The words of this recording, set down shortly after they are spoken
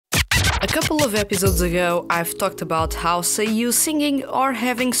A couple of episodes ago, I've talked about how Seiyuu singing or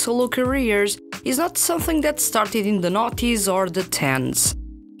having solo careers is not something that started in the noughties or the 10s.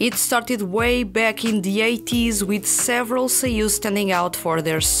 It started way back in the 80s with several Seiyuu standing out for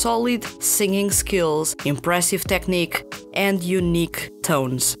their solid singing skills, impressive technique, and unique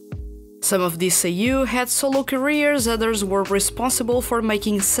tones. Some of these Seiyuu had solo careers, others were responsible for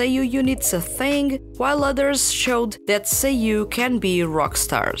making Seiyuu units a thing, while others showed that Seiyuu can be rock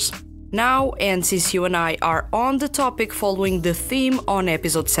stars. Now, and since you and I are on the topic following the theme on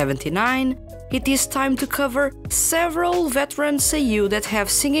episode 79, it is time to cover several veteran Seiyuu that have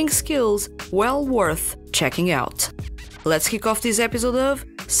singing skills well worth checking out. Let's kick off this episode of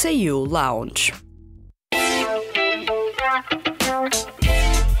Seiyuu Lounge.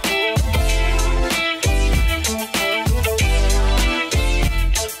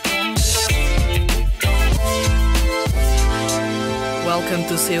 Welcome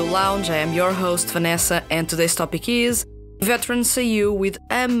to Seiyuu Lounge, I am your host Vanessa, and today's topic is veteran Seiyuu with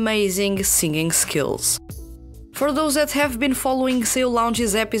amazing singing skills. For those that have been following Seiyuu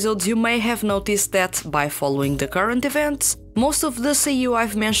Lounge's episodes, you may have noticed that by following the current events, most of the Seiyuu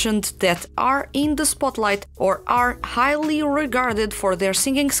I've mentioned that are in the spotlight or are highly regarded for their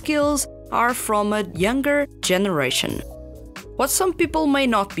singing skills are from a younger generation. What some people may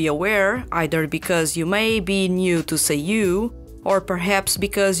not be aware, either because you may be new to Seiyuu, or perhaps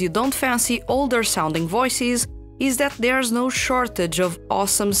because you don't fancy older sounding voices, is that there's no shortage of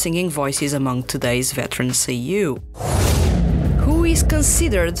awesome singing voices among today's veteran Seiyuu. Who is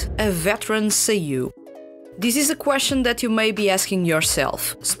considered a veteran Seiyuu? This is a question that you may be asking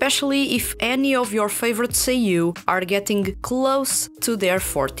yourself, especially if any of your favorite Seiyuu are getting close to their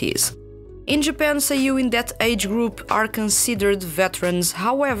 40s. In Japan, Seiyuu in that age group are considered veterans,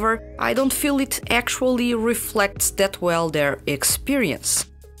 however, I don't feel it actually reflects that well their experience.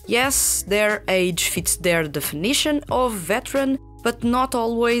 Yes, their age fits their definition of veteran, but not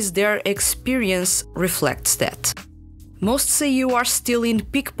always their experience reflects that. Most Seiyuu are still in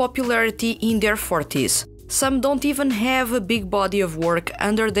peak popularity in their 40s. Some don't even have a big body of work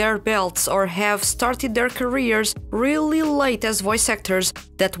under their belts or have started their careers really late as voice actors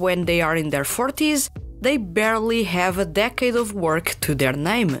that when they are in their 40s, they barely have a decade of work to their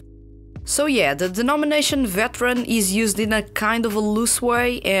name. So yeah, the denomination veteran is used in a kind of a loose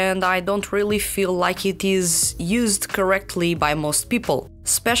way, and I don't really feel like it is used correctly by most people,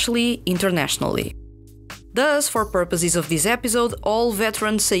 especially internationally. Thus, for purposes of this episode, all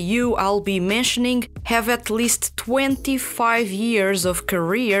veteran Seiyuu I'll be mentioning have at least 25 years of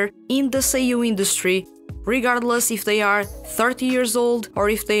career in the Seiyuu industry, regardless if they are 30 years old or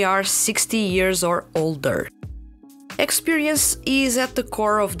if they are 60 years or older. Experience is at the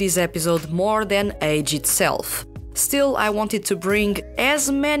core of this episode more than age itself. Still, I wanted to bring as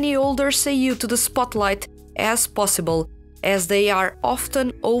many older Seiyuu to the spotlight as possible, as they are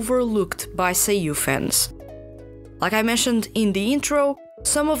often overlooked by Seiyuu fans. Like I mentioned in the intro,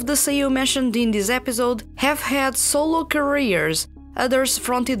 some of the Seiyuu mentioned in this episode have had solo careers, others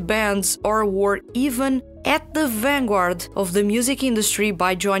fronted bands or were even at the vanguard of the music industry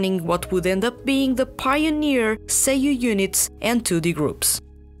by joining what would end up being the pioneer Seiyuu units and 2D groups.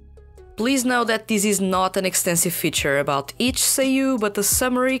 Please know that this is not an extensive feature about each Seiyuu, but a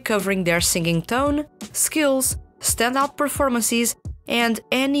summary covering their singing tone, skills, standout performances, and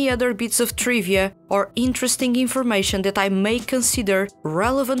any other bits of trivia or interesting information that I may consider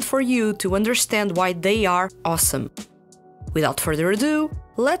relevant for you to understand why they are awesome. Without further ado,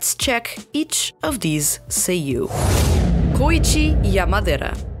 let's check each of these Seiyuu. Koichi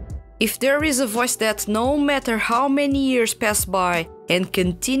Yamadera. If there is a voice that no matter how many years pass by and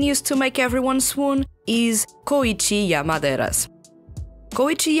continues to make everyone swoon, is Koichi Yamadera's.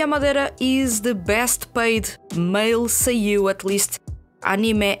 Koichi Yamadera is the best paid male Seiyuu, at least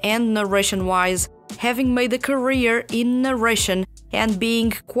anime and narration-wise, having made a career in narration and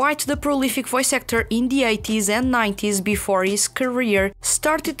being quite the prolific voice actor in the 80s and 90s before his career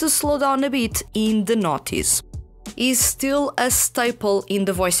started to slow down a bit in the noughties. He's still a staple in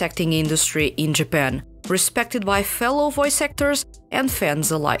the voice acting industry in Japan, respected by fellow voice actors and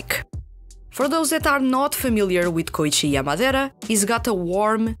fans alike. For those that are not familiar with Koichi Yamadera, he's got a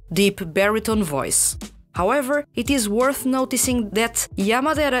warm, deep baritone voice. However, it is worth noticing that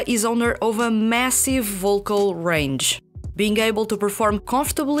Yamadera is owner of a massive vocal range, being able to perform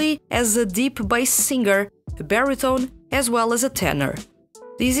comfortably as a deep bass singer, a baritone, as well as a tenor.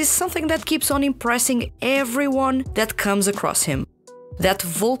 This is something that keeps on impressing everyone that comes across him. That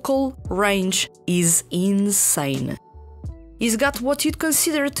vocal range is insane. He's got what you'd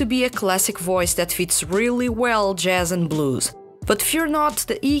consider to be a classic voice that fits really well jazz and blues, But fear not,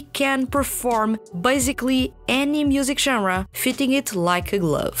 that he can perform basically any music genre, fitting it like a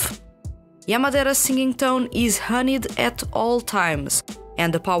glove. Yamadera's singing tone is honeyed at all times,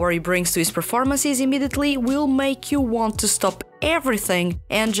 and the power he brings to his performances immediately will make you want to stop everything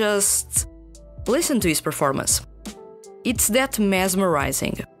and just listen to his performance. It's that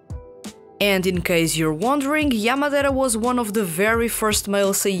mesmerizing. And in case you're wondering, Yamadera was one of the very first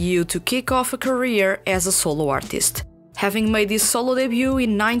male seiyuu to kick off a career as a solo artist, having made his solo debut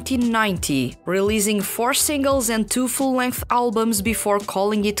in 1990, releasing 4 singles and 2 full-length albums before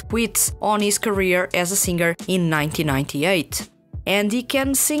calling it quits on his career as a singer in 1998. And he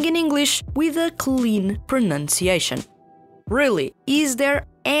can sing in English with a clean pronunciation. Really, is there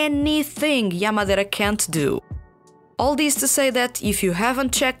anything Yamadera can't do? All this to say that if you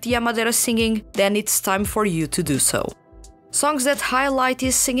haven't checked Yamadera's singing, then it's time for you to do so. Songs that highlight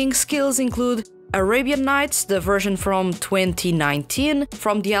his singing skills include Arabian Nights, the version from 2019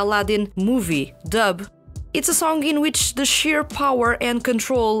 from the Aladdin movie dub. It's a song in which the sheer power and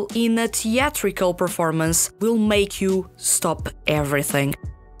control in a theatrical performance will make you stop everything.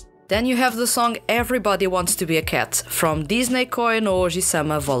 Then you have the song Everybody Wants to Be a Cat from Disney Koi no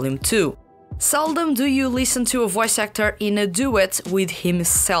Oji-sama Volume 2. Seldom do you listen to a voice actor in a duet with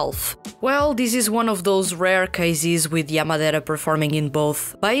himself. Well, this is one of those rare cases with Yamadera performing in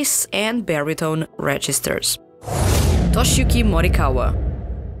both bass and baritone registers. Toshiyuki Morikawa.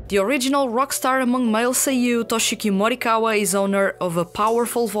 The original rock star among male seiyuu, Toshiyuki Morikawa is owner of a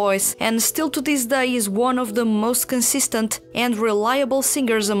powerful voice and still to this day is one of the most consistent and reliable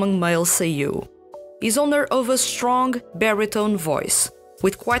singers among male seiyuu. He's owner of a strong baritone voice,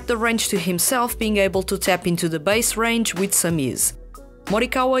 with quite the range to himself, being able to tap into the bass range with some ease.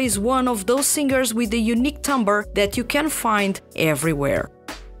 Morikawa is one of those singers with a unique timbre that you can find everywhere.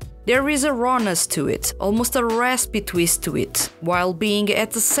 There is a rawness to it, almost a raspy twist to it, while being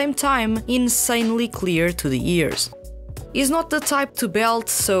at the same time insanely clear to the ears. He's not the type to belt,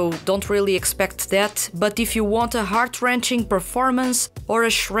 so don't really expect that, but if you want a heart-wrenching performance or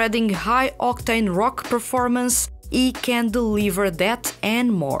a shredding high-octane rock performance, he can deliver that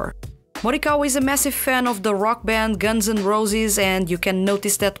and more. Morikawa is a massive fan of the rock band Guns N' Roses, and you can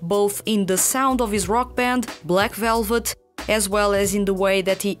notice that both in the sound of his rock band, Black Velvet, as well as in the way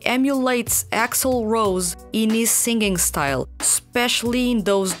that he emulates Axl Rose in his singing style, especially in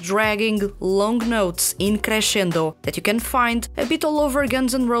those dragging long notes in crescendo that you can find a bit all over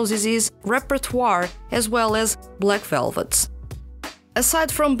Guns N' Roses' repertoire as well as Black Velvet's.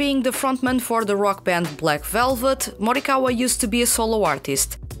 Aside from being the frontman for the rock band Black Velvet, Morikawa used to be a solo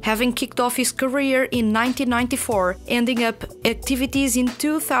artist, having kicked off his career in 1994, ending up activities in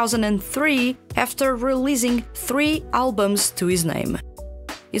 2003 after releasing 3 albums to his name.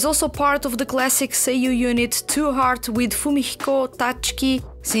 He's also part of the classic seiyuu unit Two Heart with Fumihiko Tatsuki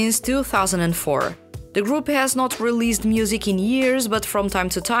since 2004. The group has not released music in years, but from time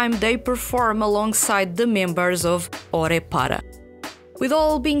to time they perform alongside the members of Ore Para. With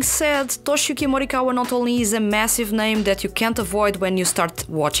all being said, Toshiyuki Morikawa not only is a massive name that you can't avoid when you start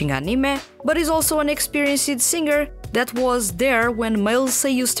watching anime, but is also an experienced singer that was there when male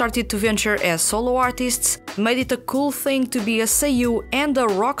seiyuu started to venture as solo artists, made it a cool thing to be a seiyuu and a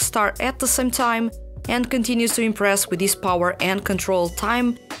rock star at the same time, and continues to impress with his power and control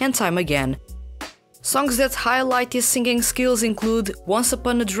time and time again. Songs that highlight his singing skills include Once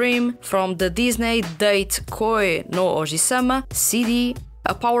Upon a Dream from the Disney Date Koi no Oji-sama CD,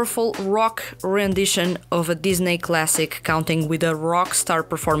 a powerful rock rendition of a Disney classic counting with a rock star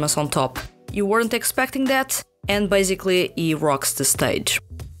performance on top. You weren't expecting that, and basically he rocks the stage.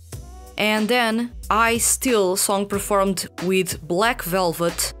 And then I Still song performed with Black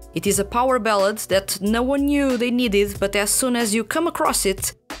Velvet. It is a power ballad that no one knew they needed, but as soon as you come across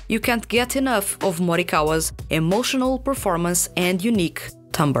it, you can't get enough of Morikawa's emotional performance and unique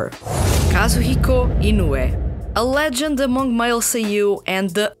timbre. Kazuhiko Inoue. A legend among male seiyuu and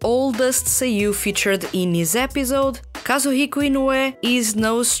the oldest seiyuu featured in his episode, Kazuhiko Inoue is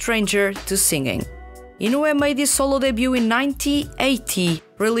no stranger to singing. Inoue made his solo debut in 1980,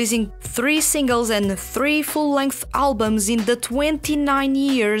 releasing 3 singles and 3 full-length albums in the 29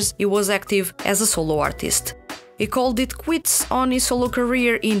 years he was active as a solo artist. He called it quits on his solo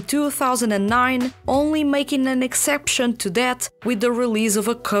career in 2009, only making an exception to that with the release of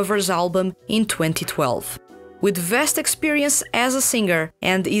a covers album in 2012. With vast experience as a singer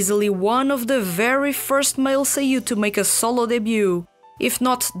and easily one of the very first male seiyuu to make a solo debut, if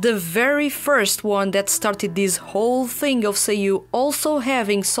not the very first one that started this whole thing of seiyuu also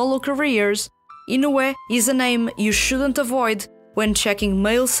having solo careers, Inoue is a name you shouldn't avoid when checking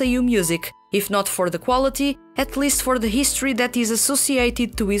male seiyuu music if not for the quality, at least for the history that is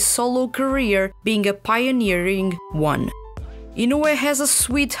associated to his solo career being a pioneering one. Inoue has a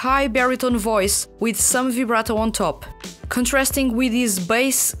sweet high baritone voice with some vibrato on top. Contrasting with his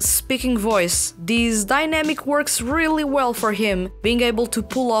bass-speaking voice, this dynamic works really well for him, being able to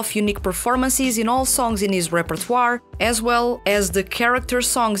pull off unique performances in all songs in his repertoire, as well as the character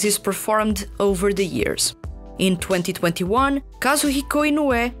songs he's performed over the years. In 2021, Kazuhiko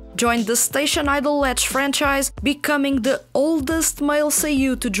Inoue joined the Station Idol Latch franchise, becoming the oldest male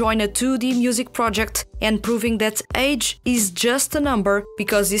seiyuu to join a 2D music project and proving that age is just a number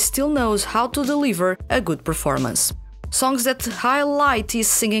because he still knows how to deliver a good performance. Songs that highlight his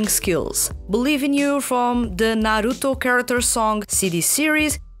singing skills: Believe in You from the Naruto character song CD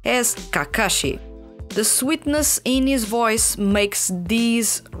series as Kakashi. The sweetness in his voice makes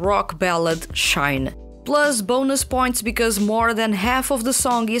this rock ballad shine. Plus bonus points because more than half of the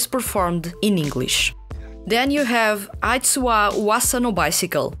song is performed in English. Then you have Aitsuwa Wasa no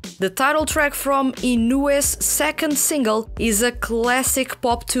Bicycle. The title track from Inoue's second single is a classic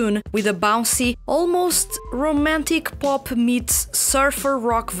pop tune with a bouncy, almost romantic pop meets surfer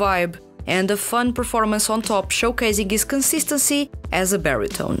rock vibe, and a fun performance on top showcasing his consistency as a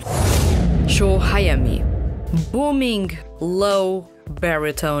baritone. Sho Hayami. Booming, low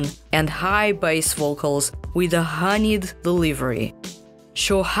baritone and high bass vocals with a honeyed delivery.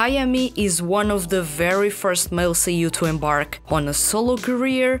 Sho Hayami is one of the very first male seiyuu to embark on a solo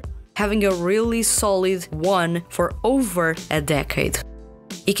career, having a really solid one for over a decade.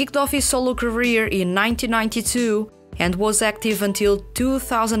 He kicked off his solo career in 1992 and was active until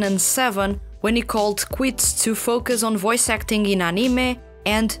 2007 when he called quits to focus on voice acting in anime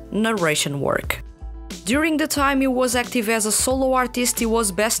and narration work. During the time he was active as a solo artist, he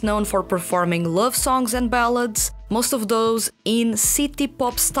was best known for performing love songs and ballads, most of those in city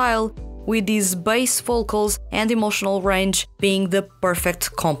pop style, with his bass vocals and emotional range being the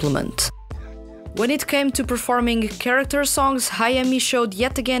perfect complement. When it came to performing character songs, Hayami showed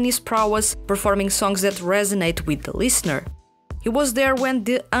yet again his prowess, performing songs that resonate with the listener. He was there when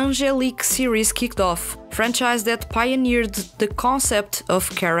the Angelique series kicked off, franchise that pioneered the concept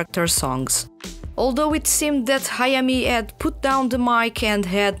of character songs. Although it seemed that Hayami had put down the mic and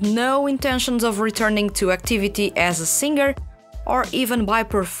had no intentions of returning to activity as a singer, or even by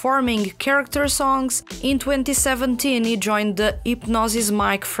performing character songs, in 2017 he joined the Hypnosis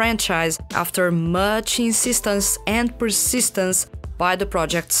Mic franchise after much insistence and persistence by the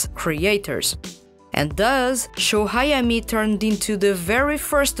project's creators. And thus, Sho Hayami turned into the very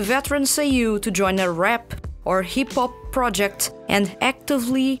first veteran seiyuu to join a rap or hip-hop project and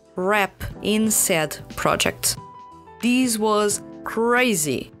actively rap in said project. This was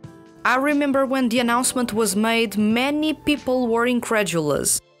crazy. I remember when the announcement was made, many people were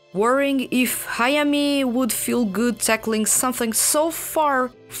incredulous, worrying if Hayami would feel good tackling something so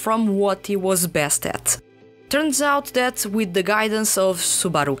far from what he was best at. Turns out that with the guidance of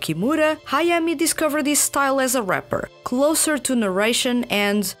Subaru Kimura, Hayami discovered his style as a rapper, closer to narration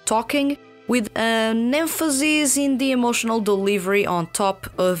and talking, with an emphasis in the emotional delivery on top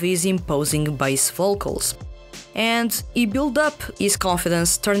of his imposing bass vocals. And he built up his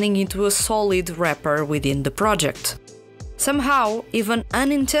confidence, turning into a solid rapper within the project. Somehow, even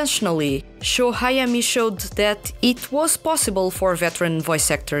unintentionally, Sho Hayami showed that it was possible for veteran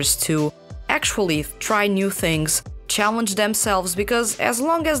voice actors to actually try new things, challenge themselves, because as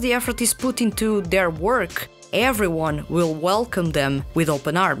long as the effort is put into their work, everyone will welcome them with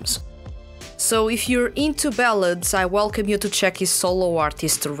open arms. So if you're into ballads, I welcome you to check his solo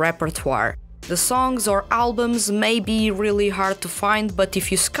artist repertoire. The songs or albums may be really hard to find, but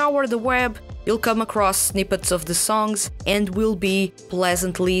if you scour the web, you'll come across snippets of the songs and will be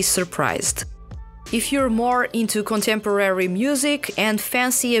pleasantly surprised. If you're more into contemporary music and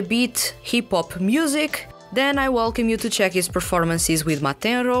fancy a bit hip-hop music, then I welcome you to check his performances with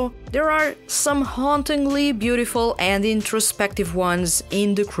Matenro. There are some hauntingly beautiful and introspective ones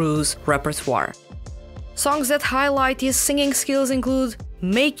in the crew's repertoire. Songs that highlight his singing skills include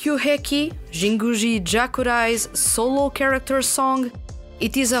Meikyu Heki, Jinguji Jakurai's solo character song.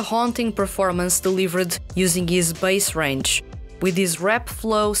 It is a haunting performance delivered using his bass range, with his rap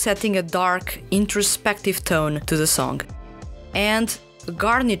flow setting a dark, introspective tone to the song. And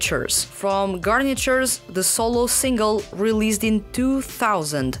Garnitures from Garnitures, the solo single released in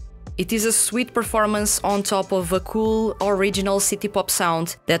 2000. It is a sweet performance on top of a cool original city pop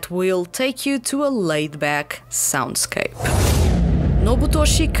sound that will take you to a laid-back soundscape.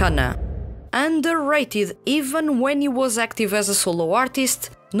 Nobutoshi Kana. Underrated even when he was active as a solo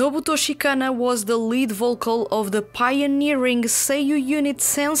artist, Nobutoshi Kana was the lead vocal of the pioneering seiyuu unit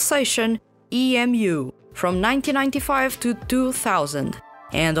Sensation EMU from 1995 to 2000.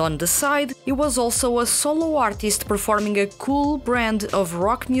 And on the side, he was also a solo artist performing a cool brand of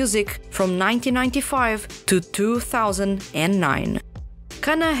rock music from 1995 to 2009.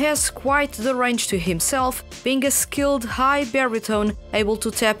 Kana has quite the range to himself, being a skilled high baritone able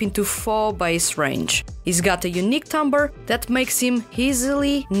to tap into 4 bass range. He's got a unique timbre that makes him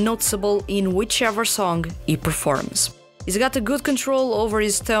easily noticeable in whichever song he performs. He's got a good control over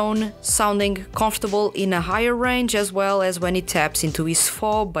his tone, sounding comfortable in a higher range as well as when he taps into his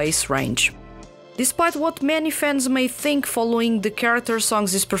 4 bass range. Despite what many fans may think following the character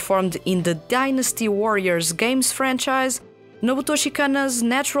songs he's performed in the Dynasty Warriors games franchise, Nobutoshi Kana's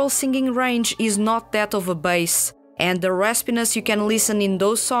natural singing range is not that of a bass, and the raspiness you can listen in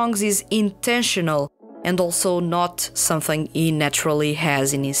those songs is intentional and also not something he naturally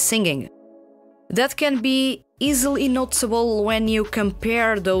has in his singing. That can be easily noticeable when you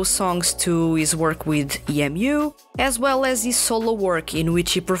compare those songs to his work with EMU, as well as his solo work in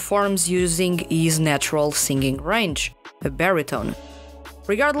which he performs using his natural singing range, a baritone.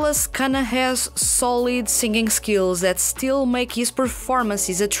 Regardless, Kana has solid singing skills that still make his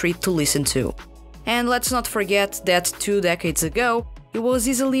performances a treat to listen to. And let's not forget that 2 decades ago, he was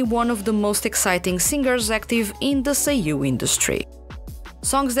easily one of the most exciting singers active in the Seiyuu industry.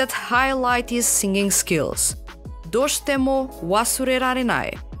 Songs that highlight his singing skills: Doshitemo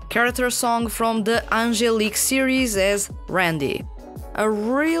Wasurerarenai, character song from the Angelique series as Randy. A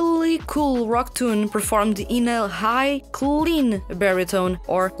really cool rock tune performed in a high, clean baritone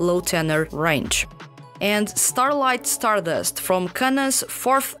or low tenor range. And Starlight Stardust from Kana's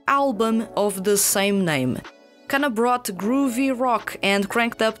 4th album of the same name. Kana brought groovy rock and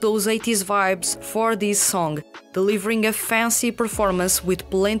cranked up those 80s vibes for this song, delivering a fancy performance with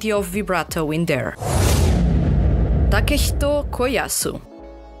plenty of vibrato in there. Takehito Koyasu.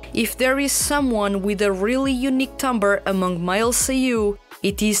 If there is someone with a really unique timbre among male seiyuu,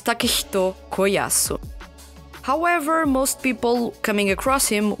 it is Takehito Koyasu. However, most people coming across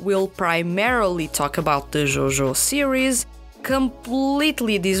him will primarily talk about the JoJo series,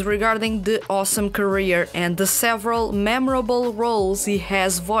 completely disregarding the awesome career and the several memorable roles he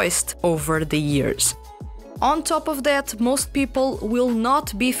has voiced over the years. On top of that, most people will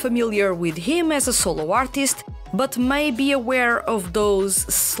not be familiar with him as a solo artist, but may be aware of those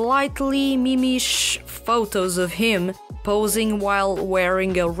slightly meme-ish photos of him posing while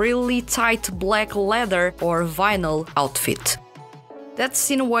wearing a really tight black leather or vinyl outfit. That's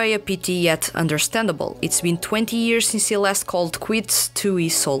in a way a pity yet understandable. It's been 20 years since he last called quits to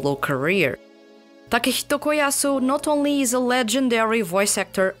his solo career. Takehito Koyasu not only is a legendary voice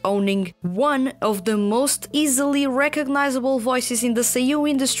actor owning one of the most easily recognizable voices in the seiyuu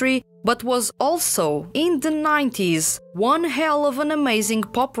industry, but was also, in the 90s, one hell of an amazing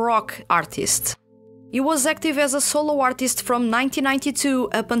pop rock artist. He was active as a solo artist from 1992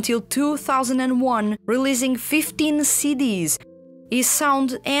 up until 2001, releasing 15 CDs. His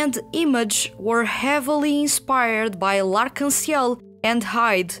sound and image were heavily inspired by L'Arc-en-Ciel and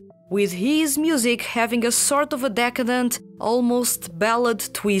Hyde, with his music having a sort of a decadent, almost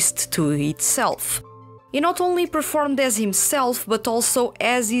ballad twist to itself. He not only performed as himself, but also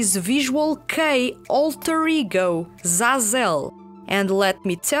as his Visual Kei alter ego, Zazel. And let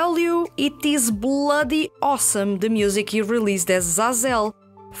me tell you, it is bloody awesome the music he released as Zazel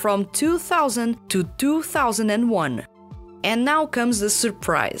from 2000 to 2001. And now comes the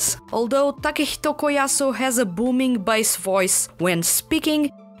surprise. Although Takehito Koyasu has a booming bass voice when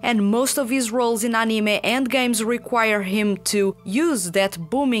speaking, and most of his roles in anime and games require him to use that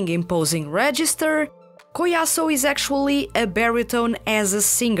booming imposing register, Koyasu is actually a baritone as a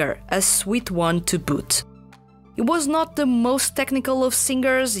singer, a sweet one to boot. He was not the most technical of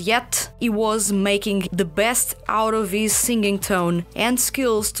singers, yet he was making the best out of his singing tone and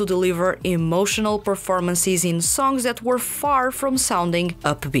skills to deliver emotional performances in songs that were far from sounding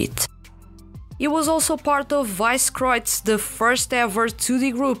upbeat. He was also part of Vice-Kreutz, the first ever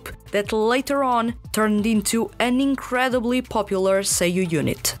 2D group that later on turned into an incredibly popular seiyuu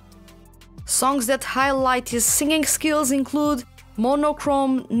unit. Songs that highlight his singing skills include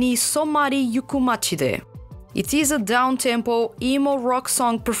Monochrome ni Somari Yukumachide. It is a down-tempo emo rock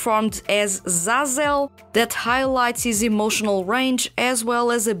song performed as Zazel that highlights his emotional range as well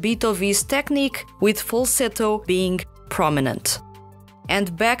as a bit of his technique, with falsetto being prominent.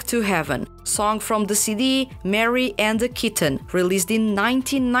 And Back to Heaven, song from the CD Mary and the Kitten, released in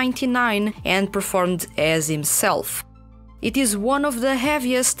 1999 and performed as himself. It is one of the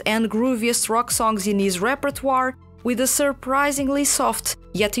heaviest and grooviest rock songs in his repertoire, with a surprisingly soft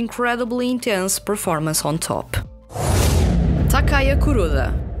yet incredibly intense performance on top. Takaya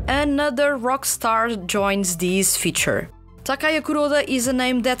Kuroda. another rock star joins this feature. Takaya Kuroda is a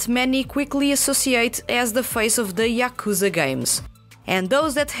name that many quickly associate as the face of the Yakuza games. And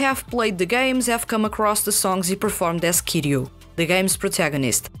those that have played the games have come across the songs he performed as Kiryu, the game's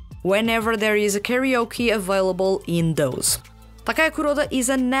protagonist, whenever there is a karaoke available in those. Takaya Kuroda is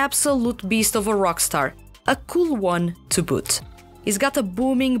an absolute beast of a rock star, a cool one to boot. He's got a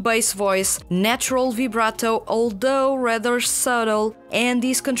booming bass voice, natural vibrato, although rather subtle, and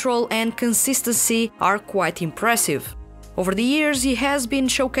his control and consistency are quite impressive. Over the years, he has been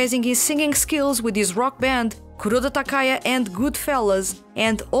showcasing his singing skills with his rock band, Kuroda Takaya and Goodfellas,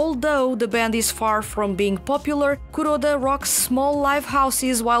 and although the band is far from being popular, Kuroda rocks small live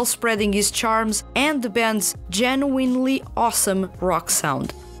houses while spreading his charms and the band's genuinely awesome rock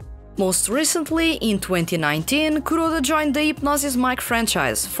sound. Most recently, in 2019, Kuroda joined the Hypnosis Mic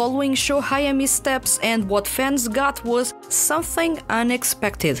franchise, following Sho Hayami's steps, and what fans got was something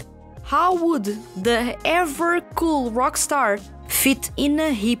unexpected. How would the ever-cool rock star fit in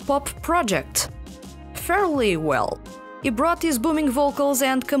a hip-hop project? Fairly well. He brought his booming vocals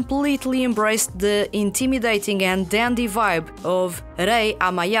and completely embraced the intimidating and dandy vibe of Rei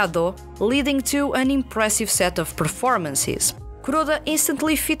Amayado, leading to an impressive set of performances. Kuroda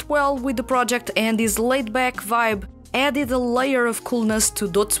instantly fit well with the project, and his laid-back vibe added a layer of coolness to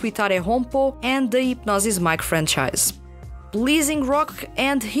Dotsuitare Honpo and the Hypnosis Mic franchise. Pleasing rock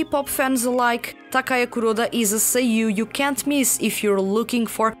and hip-hop fans alike, Takaya Kuroda is a Seiyuu you can't miss if you're looking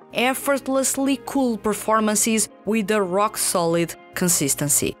for effortlessly cool performances with a rock-solid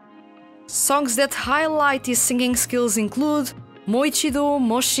consistency. Songs that highlight his singing skills include Moichido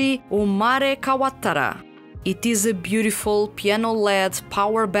Moshi Umare Kawattara. It is a beautiful piano-led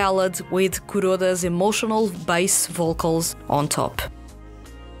power ballad with Kuroda's emotional bass vocals on top.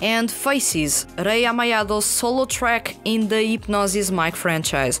 And Faces, Rei Amayado's solo track in the Hypnosis Mic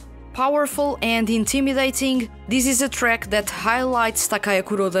franchise. Powerful and intimidating, this is a track that highlights Takaya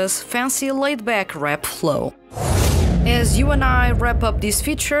Kuroda's fancy laid-back rap flow. As you and I wrap up this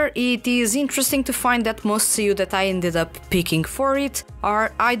feature, it is interesting to find that most Seiyuu that I ended up picking for it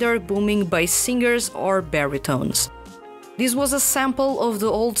are either booming bass singers or baritones. This was a sample of the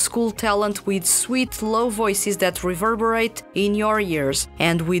old school talent with sweet low voices that reverberate in your ears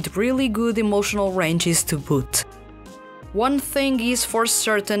and with really good emotional ranges to boot. One thing is for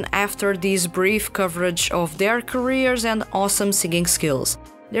certain after this brief coverage of their careers and awesome singing skills: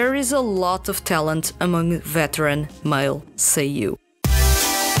 there is a lot of talent among veteran male Seiyuu.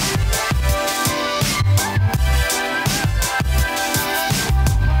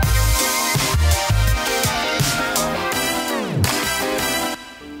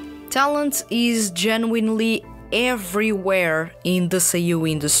 Talent is genuinely everywhere in the Seiyuu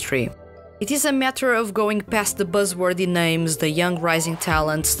industry. It is a matter of going past the buzzworthy names, the young rising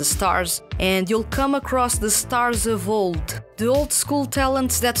talents, the stars, and you'll come across the stars of old. The old school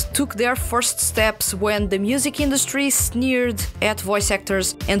talents that took their first steps when the music industry sneered at voice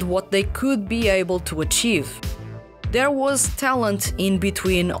actors and what they could be able to achieve. There was talent in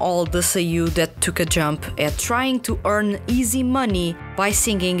between all the Seiyuu that took a jump at trying to earn easy money by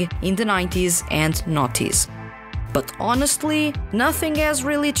singing in the 90s and noughties. But honestly, nothing has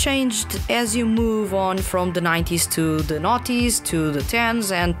really changed as you move on from the 90s to the noughties, to the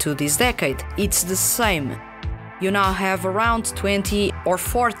 10s and to this decade. It's the same. You now have around 20 or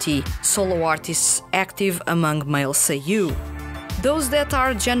 40 solo artists active among male Seiyuu. Those that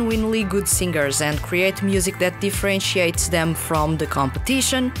are genuinely good singers and create music that differentiates them from the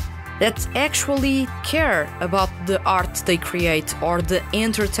competition, that actually care about the art they create or the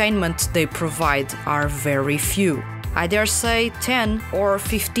entertainment they provide, are very few. I dare say 10 or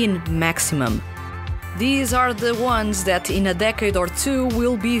 15 maximum. These are the ones that in a decade or two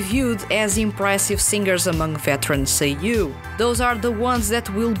will be viewed as impressive singers among veteran Seiyuu. Those are the ones that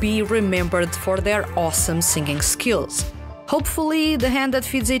will be remembered for their awesome singing skills. Hopefully, the hand that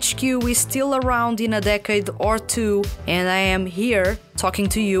feeds HQ is still around in a decade or two, and I am here talking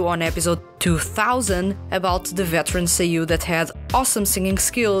to you on episode 2000 about the veteran Seiyuu that had awesome singing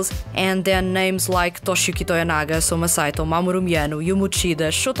skills, and then names like Toshiyuki Toyonaga, Soma Saito, Mamoru Miyano, Yu Uchida,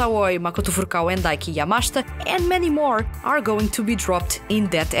 Shota Aoi, Makoto Furukawa and Daiki Yamashita, and many more are going to be dropped in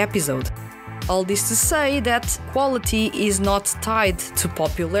that episode. All this to say that quality is not tied to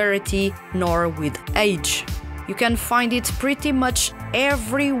popularity nor with age. You can find it pretty much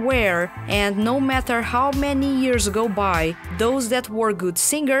everywhere, and no matter how many years go by, those that were good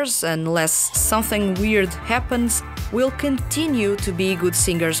singers, unless something weird happens, will continue to be good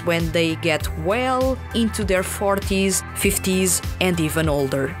singers when they get well into their 40s, 50s, and even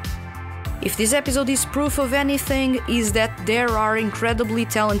older. If this episode is proof of anything, is that there are incredibly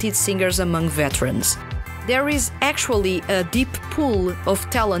talented singers among veterans. There is actually a deep pool of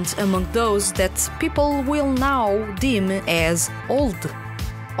talent among those that people will now deem as old.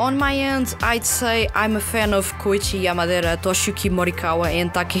 On my end, I'd say I'm a fan of Koichi Yamadera, Toshiyuki Morikawa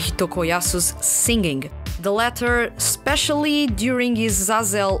and Takehito Koyasu's singing, the latter especially during his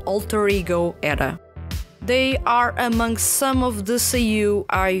Zazel alter ego era. They are among some of the Seiyuu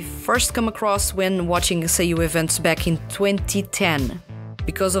I first come across when watching Seiyuu events back in 2010,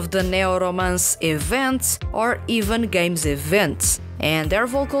 because of the Neo-Romance events or even games events, and their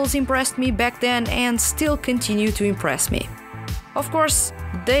vocals impressed me back then and still continue to impress me. Of course,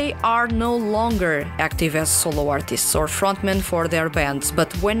 they are no longer active as solo artists or frontmen for their bands,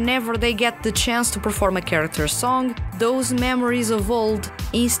 but whenever they get the chance to perform a character song, those memories of old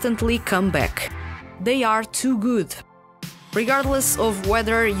instantly come back. They are too good. Regardless of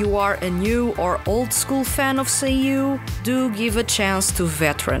whether you are a new or old school fan of Seiyuu, do give a chance to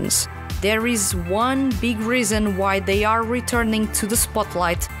veterans. There is one big reason why they are returning to the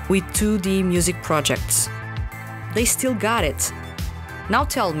spotlight with 2D music projects. They still got it. Now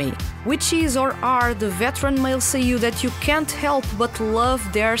tell me, which is or are the veteran male Seiyuu that you can't help but love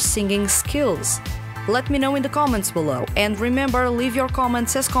their singing skills? Let me know in the comments below, and remember, leave your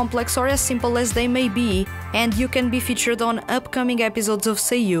comments as complex or as simple as they may be, and you can be featured on upcoming episodes of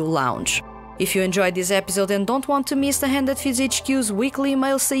Seiyuu Lounge. If you enjoyed this episode and don't want to miss the THTFHQ's weekly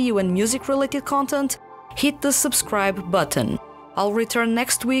male Seiyuu and music related content, hit the subscribe button. I'll return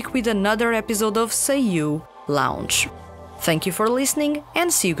next week with another episode of Seiyuu Lounge. Thank you for listening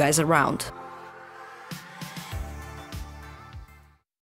and see you guys around.